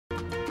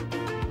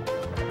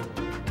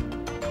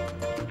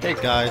Hey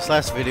guys,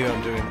 last video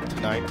I'm doing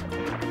tonight.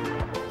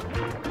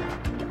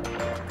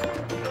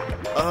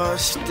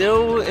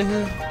 Still in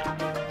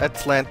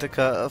Atlantica,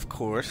 of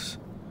course.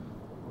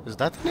 Is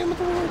that the name of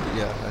the world?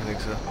 Yeah, I think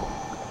so.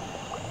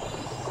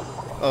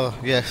 Oh,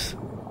 yes.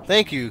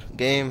 Thank you,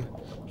 game,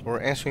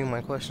 for answering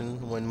my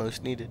question when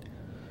most needed.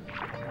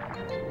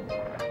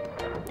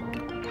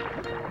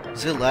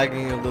 Is it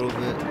lagging a little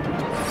bit?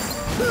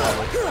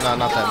 No,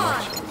 not that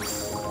much.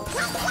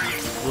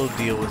 We'll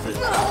deal with it.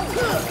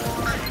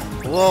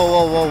 Whoa,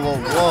 whoa, whoa, whoa,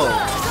 whoa.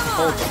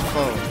 Hold the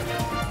phone.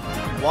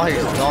 Why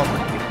is it on me?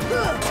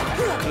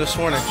 Could have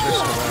sworn I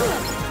just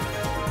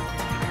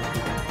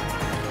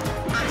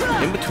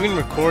around. In between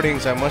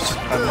recordings, I must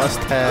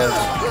have...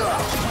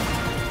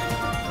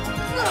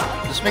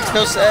 This makes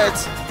no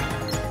sense.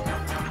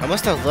 I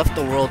must have left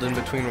the world in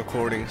between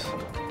recordings,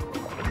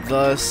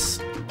 thus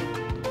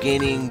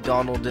gaining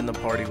Donald in the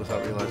party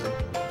without realizing.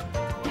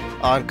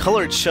 On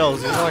colored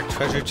shells, these are like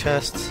treasure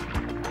chests.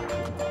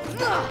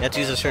 You have to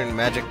use a certain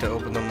magic to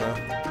open them though.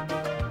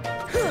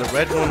 The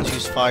red ones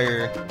use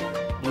fire,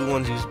 blue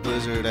ones use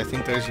blizzard, I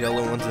think there's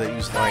yellow ones that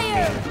use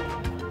lightning,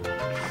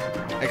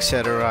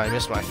 etc. I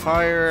missed my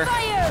fire.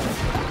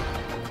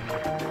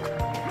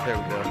 There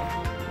we go.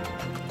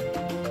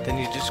 Then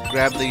you just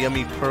grab the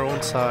yummy pearl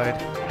inside.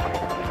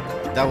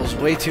 That was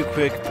way too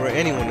quick for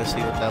anyone to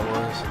see what that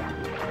was.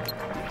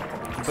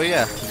 But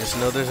yeah, just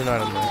know there's an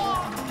item there.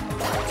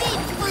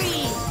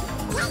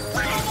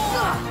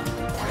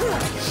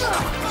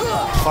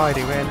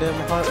 Fighting random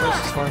heartless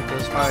is fun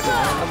because fighting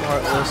random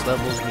heartless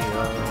levels me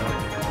up.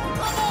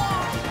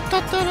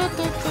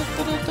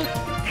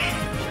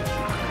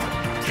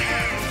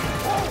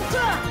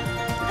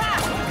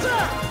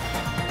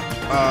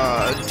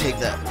 Take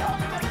that.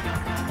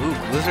 Ooh,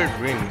 Blizzard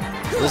Ring.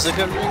 Blizzard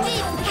Ring?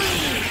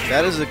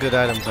 That is a good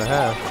item to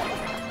have.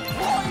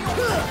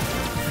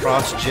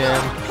 Frost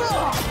Gem.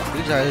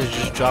 These guys are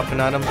just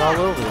dropping items all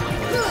over the place.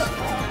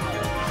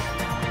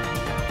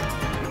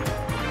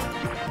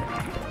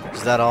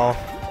 Is that all?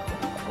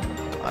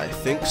 I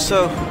think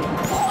so.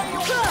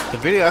 The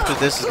video after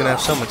this is gonna have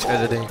so much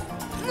editing.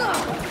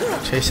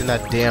 Chasing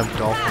that damn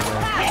dolphin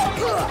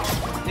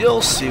man.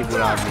 You'll see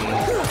what I mean.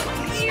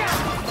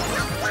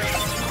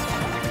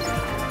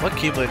 What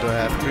Keyblade do I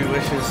have? 3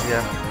 wishes?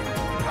 Yeah.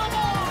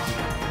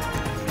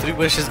 3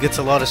 wishes gets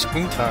a lot of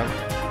screen time.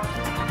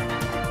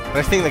 But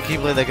I think the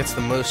Keyblade that gets the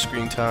most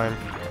screen time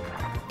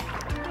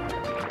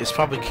is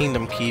probably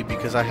Kingdom Key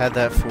because I had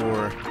that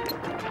for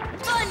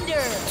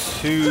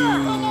 2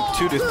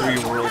 to 3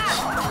 worlds.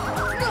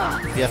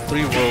 Yeah,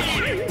 3 worlds.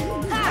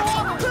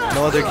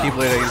 No other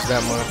Keyblade I use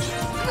that much.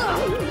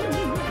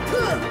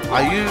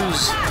 I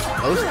use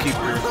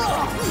Oathkeeper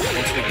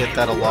once we get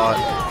that a lot.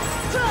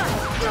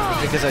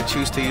 Because I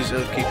choose to use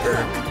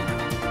Oathkeeper.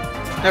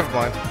 Never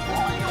mind.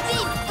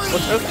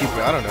 What's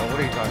Oathkeeper? I don't know. What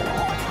are you talking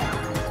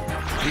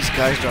about? These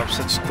guys drop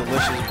such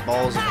delicious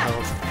balls of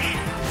health.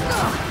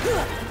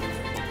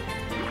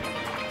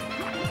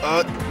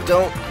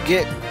 Don't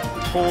get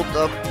pulled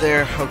up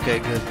there. Okay,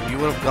 good. You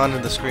would have gone to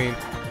the screen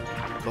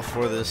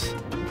before this.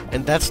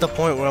 And that's the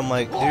point where I'm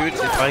like, dude,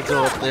 if I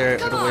go up there,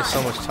 it'll waste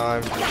so much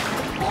time.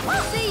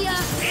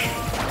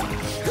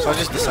 So I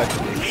just decided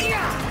to leave.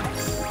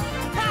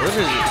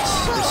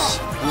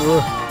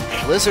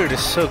 Blizzard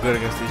is so good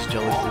against these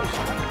jellyfish.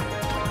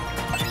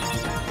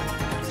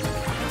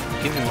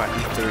 Give me my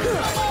ether.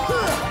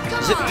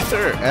 Is it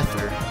ether or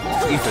ether?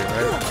 It's ether,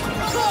 right?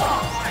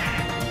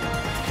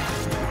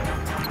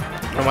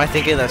 Am I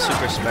thinking that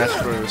Super Smash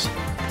Bros.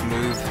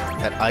 Move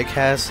that Ike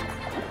has?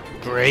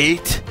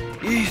 Great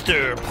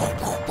ether!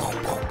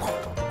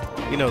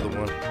 You know the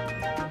one.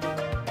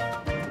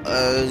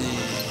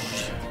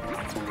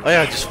 Oh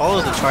yeah, just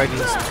follow the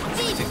tridents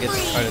to get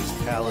the trident's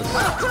palace.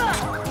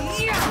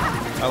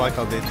 I like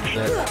how they do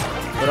that.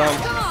 But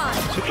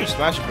Super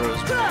Smash Bros.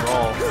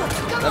 Brawl,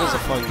 that is a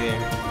fun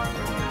game.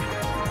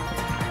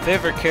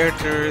 Favorite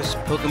characters,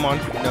 Pokemon,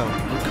 no,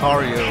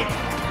 Lucario,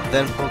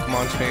 then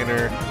Pokemon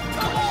Trainer,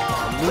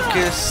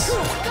 Lucas.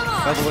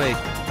 By the way,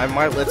 I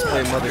might let's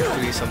play Mother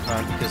 3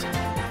 sometime because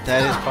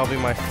that is probably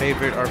my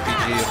favorite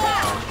RPG of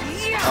all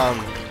time.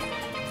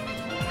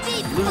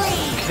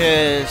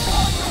 Lucas,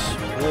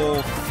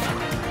 Wolf,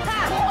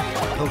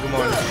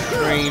 Pokemon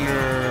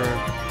Trainer,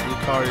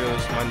 Lucario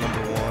is my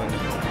number 1.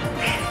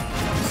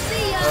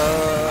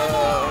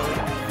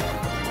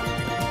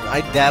 I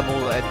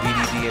dabble at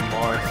DDD and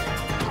Marth.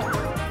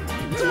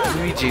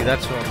 Luigi,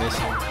 that's what I'm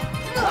missing.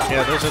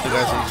 Yeah, those are the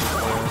guys that usually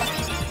play.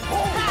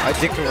 I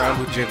dick around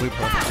with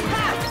Jigglypuff too.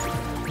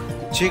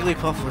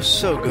 Jigglypuff was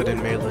so good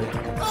in Melee.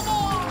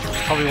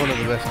 Probably one of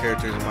the best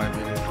characters in my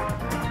opinion.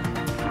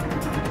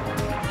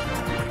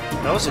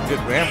 That was a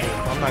good rambling.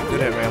 I'm not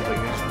good at rambling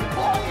usually.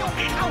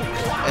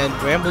 And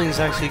rambling is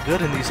actually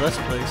good in these Let's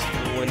Plays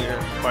when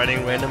you're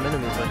fighting random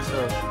enemies like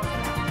so.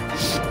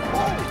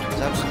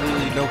 There's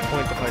absolutely no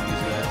point to fight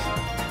these guys.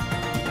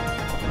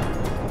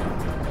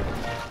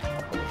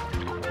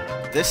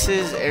 This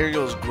is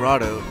Ariel's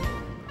Grotto.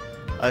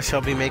 I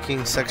shall be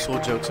making sexual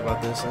jokes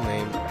about this in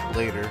a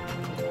later.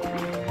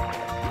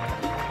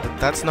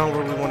 that's not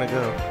where we want to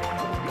go.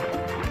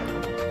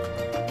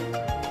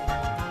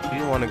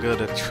 We want to go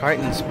to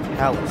Triton's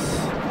Palace.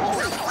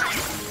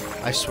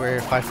 I swear,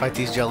 if I fight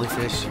these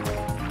jellyfish,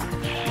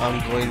 I'm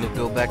going to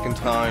go back in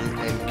time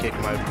and kick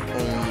my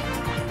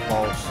own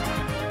balls.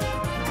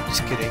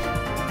 Just kidding.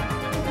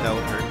 That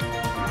would hurt.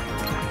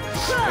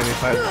 And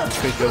if I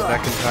could go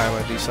back in time,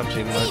 I'd do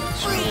something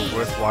much more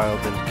worthwhile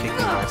than kicking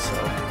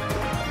myself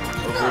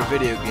over a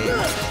video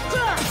game.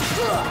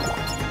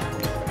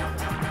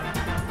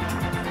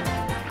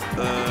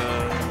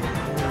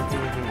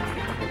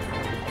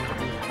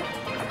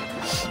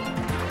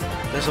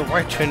 There's a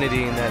white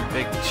trinity in that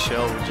big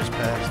shell we just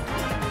passed.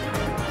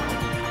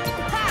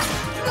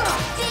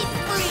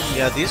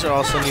 Yeah, these are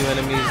also new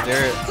enemies.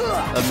 They're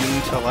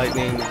immune to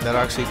lightning. That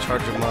actually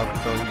charge them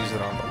up. Don't use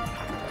it on them.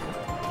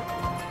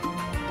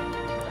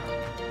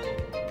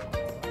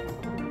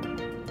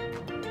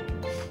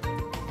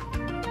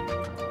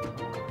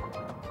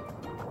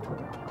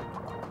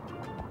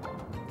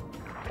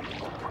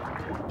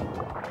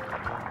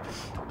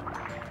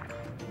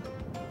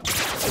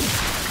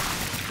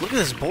 Look at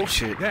this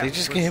bullshit. They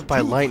just get hit by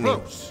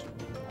lightning.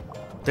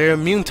 They're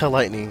immune to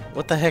lightning.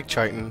 What the heck,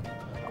 Triton?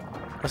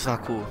 That's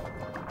not cool.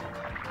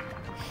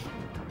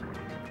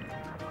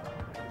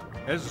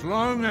 As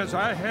long as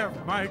I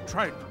have my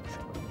trident,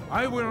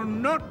 I will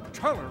not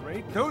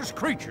tolerate those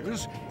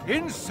creatures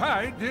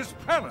inside this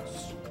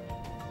palace.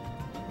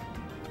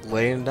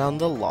 Laying down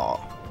the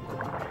law.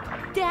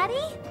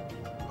 Daddy?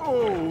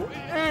 Oh,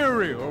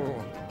 Ariel,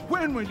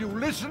 when will you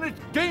listen? It's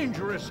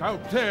dangerous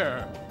out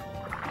there.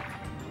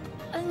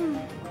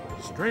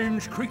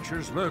 Strange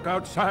creatures lurk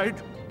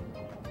outside.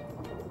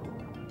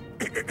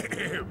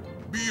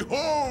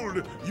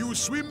 Behold, you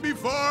swim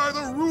before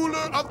the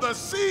ruler of the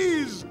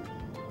seas,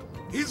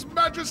 His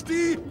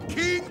Majesty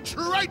King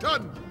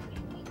Triton.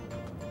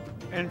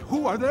 And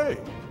who are they?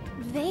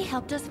 They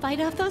helped us fight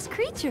off those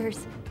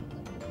creatures.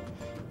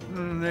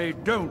 They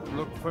don't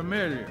look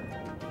familiar.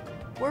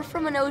 We're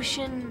from an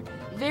ocean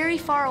very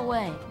far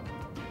away.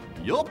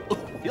 Yup,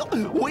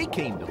 we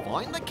came to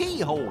find the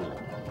keyhole.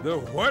 The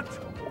what?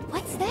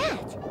 What's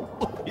that?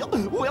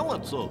 Well,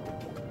 it's a...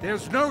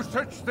 There's no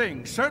such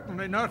thing,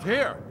 certainly not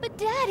here. But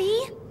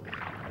Daddy...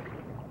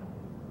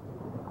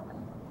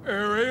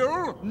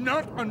 Ariel,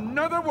 not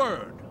another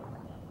word.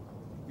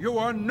 You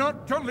are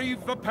not to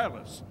leave the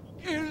palace.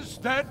 Is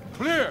that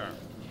clear?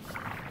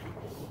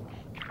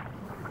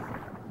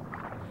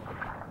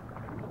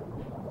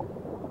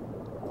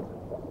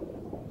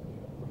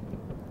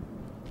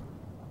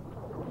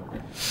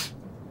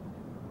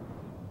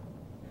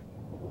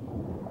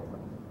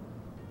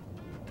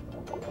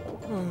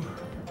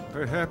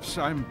 Perhaps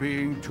I'm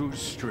being too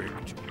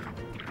strict.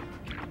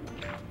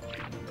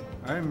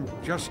 I'm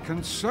just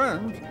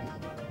concerned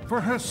for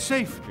her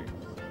safety.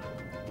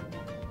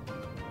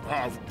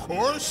 Of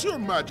course, Your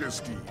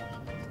Majesty.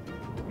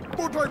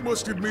 But I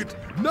must admit,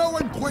 now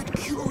I'm quite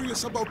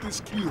curious about this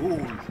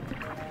keyhole.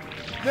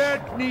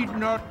 That need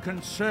not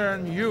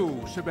concern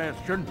you,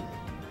 Sebastian.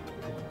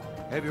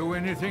 Have you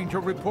anything to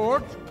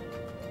report?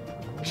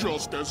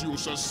 Just as you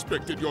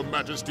suspected, Your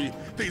Majesty,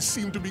 they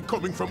seem to be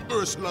coming from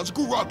Ursula's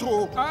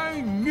Grotto. I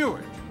knew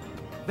it.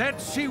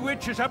 That sea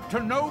witch is up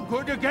to no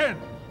good again.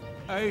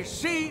 A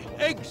sea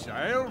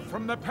exile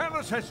from the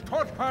palace has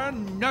taught her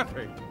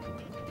nothing.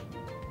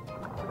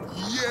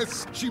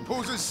 Yes, she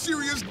poses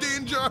serious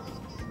danger.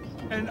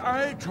 And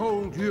I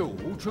told you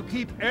to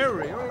keep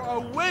Ariel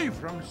away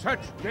from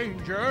such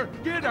danger,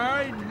 did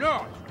I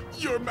not?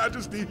 Your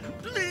Majesty,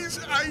 please,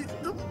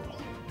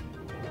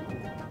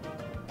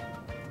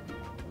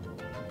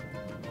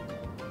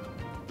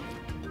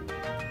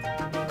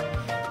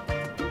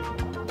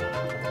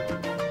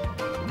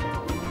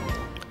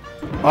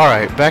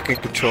 Alright, back in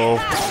control.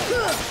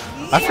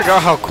 I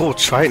forgot how cool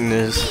Triton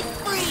is.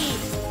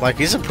 Like,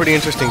 he's a pretty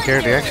interesting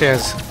character. He actually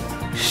has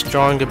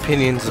strong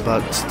opinions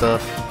about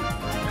stuff.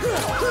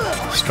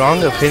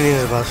 Strong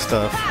opinions about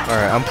stuff.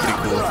 Alright, I'm pretty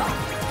cool.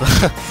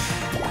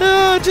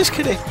 Just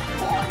kidding.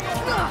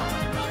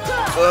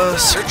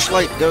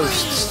 Searchlight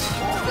Ghosts.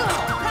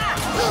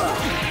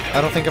 I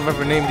don't think I've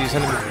ever named these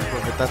enemies before,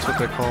 but that's what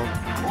they're called.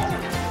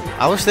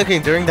 I was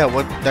thinking during that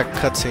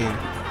cutscene,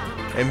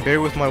 and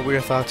bear with my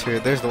weird thoughts here,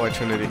 there's the White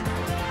Trinity.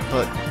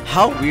 But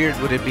how weird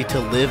would it be to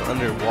live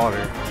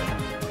underwater?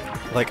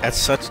 Like at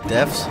such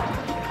depths,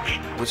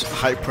 with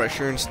high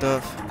pressure and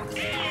stuff,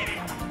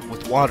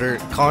 with water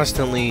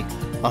constantly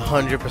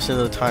 100% of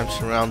the time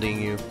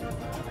surrounding you.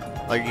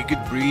 Like you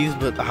could breathe,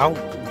 but how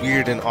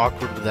weird and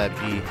awkward would that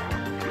be?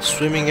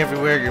 Swimming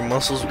everywhere, your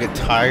muscles get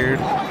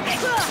tired.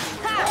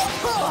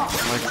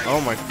 Like,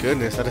 oh my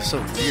goodness, that is so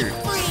weird.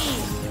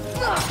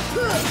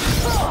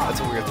 That's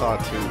a weird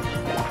thought too.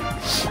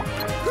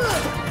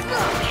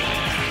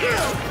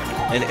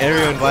 And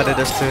Ariel invited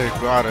us to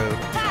Grotto,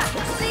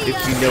 if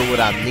you know what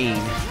I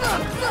mean.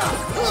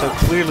 So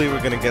clearly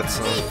we're gonna get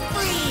some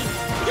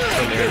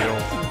from Ariel.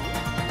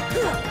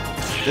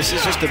 This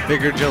is just a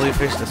bigger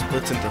jellyfish that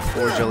splits into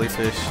 4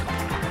 jellyfish.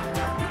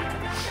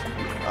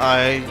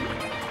 I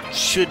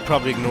should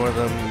probably ignore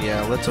them.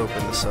 Yeah, let's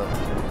open this up.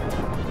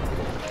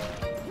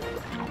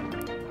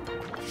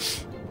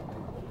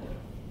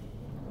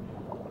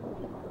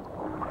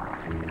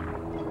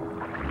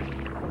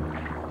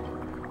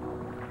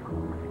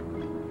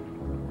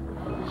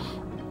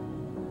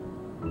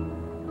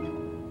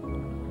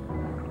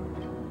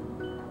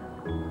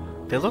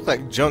 They look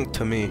like junk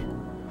to me.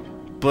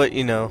 But,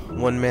 you know,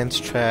 one man's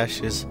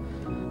trash is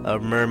a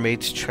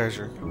mermaid's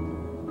treasure.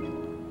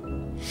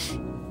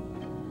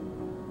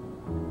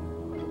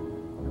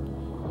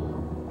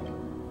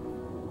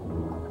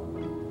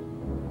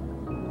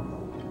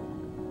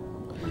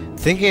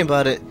 Thinking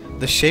about it,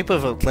 the shape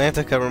of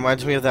Atlantica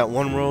reminds me of that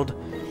one world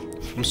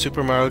from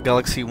Super Mario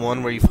Galaxy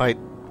 1 where you fight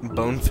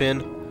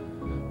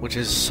Bonefin, which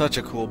is such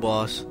a cool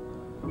boss.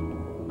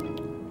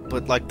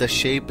 But like the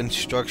shape and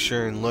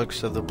structure and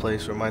looks of the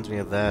place reminds me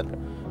of that.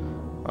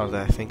 Now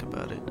that I think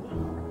about it.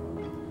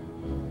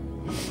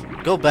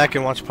 Go back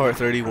and watch part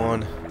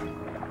 31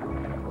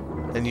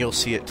 and you'll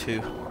see it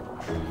too.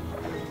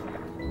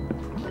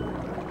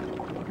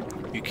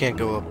 You can't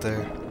go up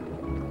there.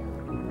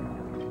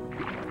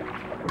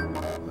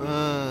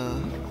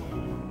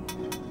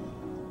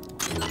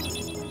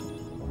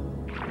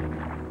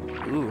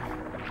 Ooh.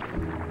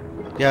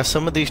 Yeah,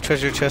 some of these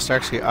treasure chests are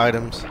actually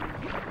items.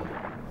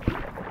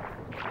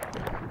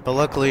 But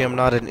luckily I'm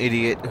not an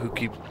idiot who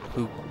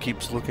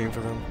keeps looking for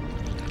them.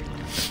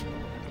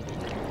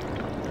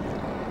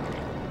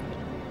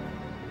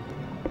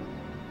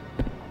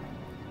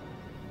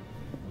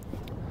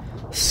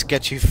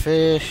 Sketchy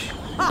fish.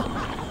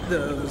 Ha!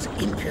 Those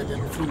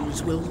impudent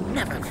fools will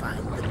never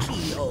find the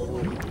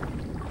keyhole.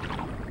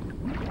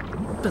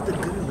 But the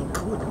girl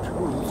could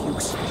prove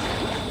useful,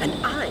 and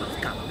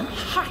I've got the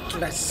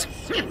heartless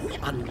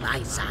on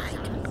my side.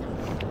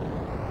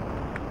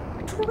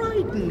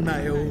 Triton,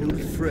 my old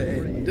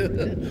friend,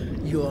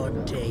 your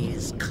day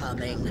is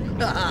coming.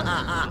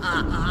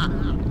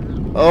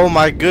 Oh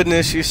my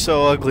goodness, she's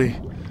so ugly.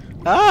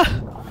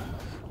 Ah!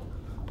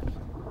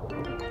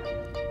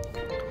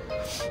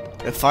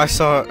 If I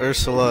saw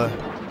Ursula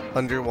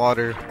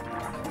underwater,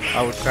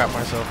 I would crap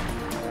myself.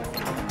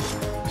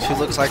 She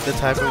looks like the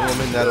type of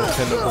woman that'll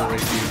tentacle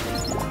rape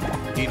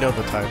you. You know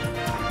the type.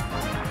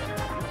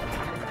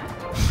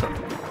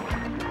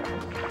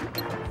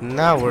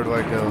 Now where do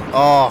I go?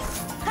 Oh,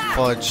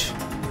 fudge.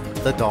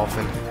 The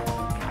dolphin.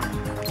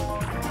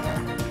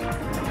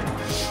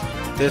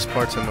 This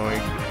part's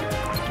annoying.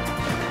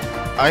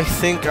 I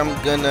think I'm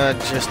gonna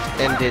just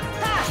end it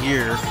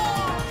here.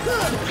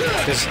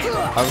 Because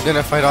I'm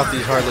gonna fight off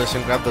these Heartless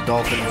and grab the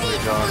dolphin when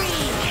they're gone.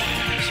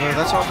 So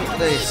that's all for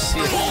today. See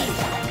ya.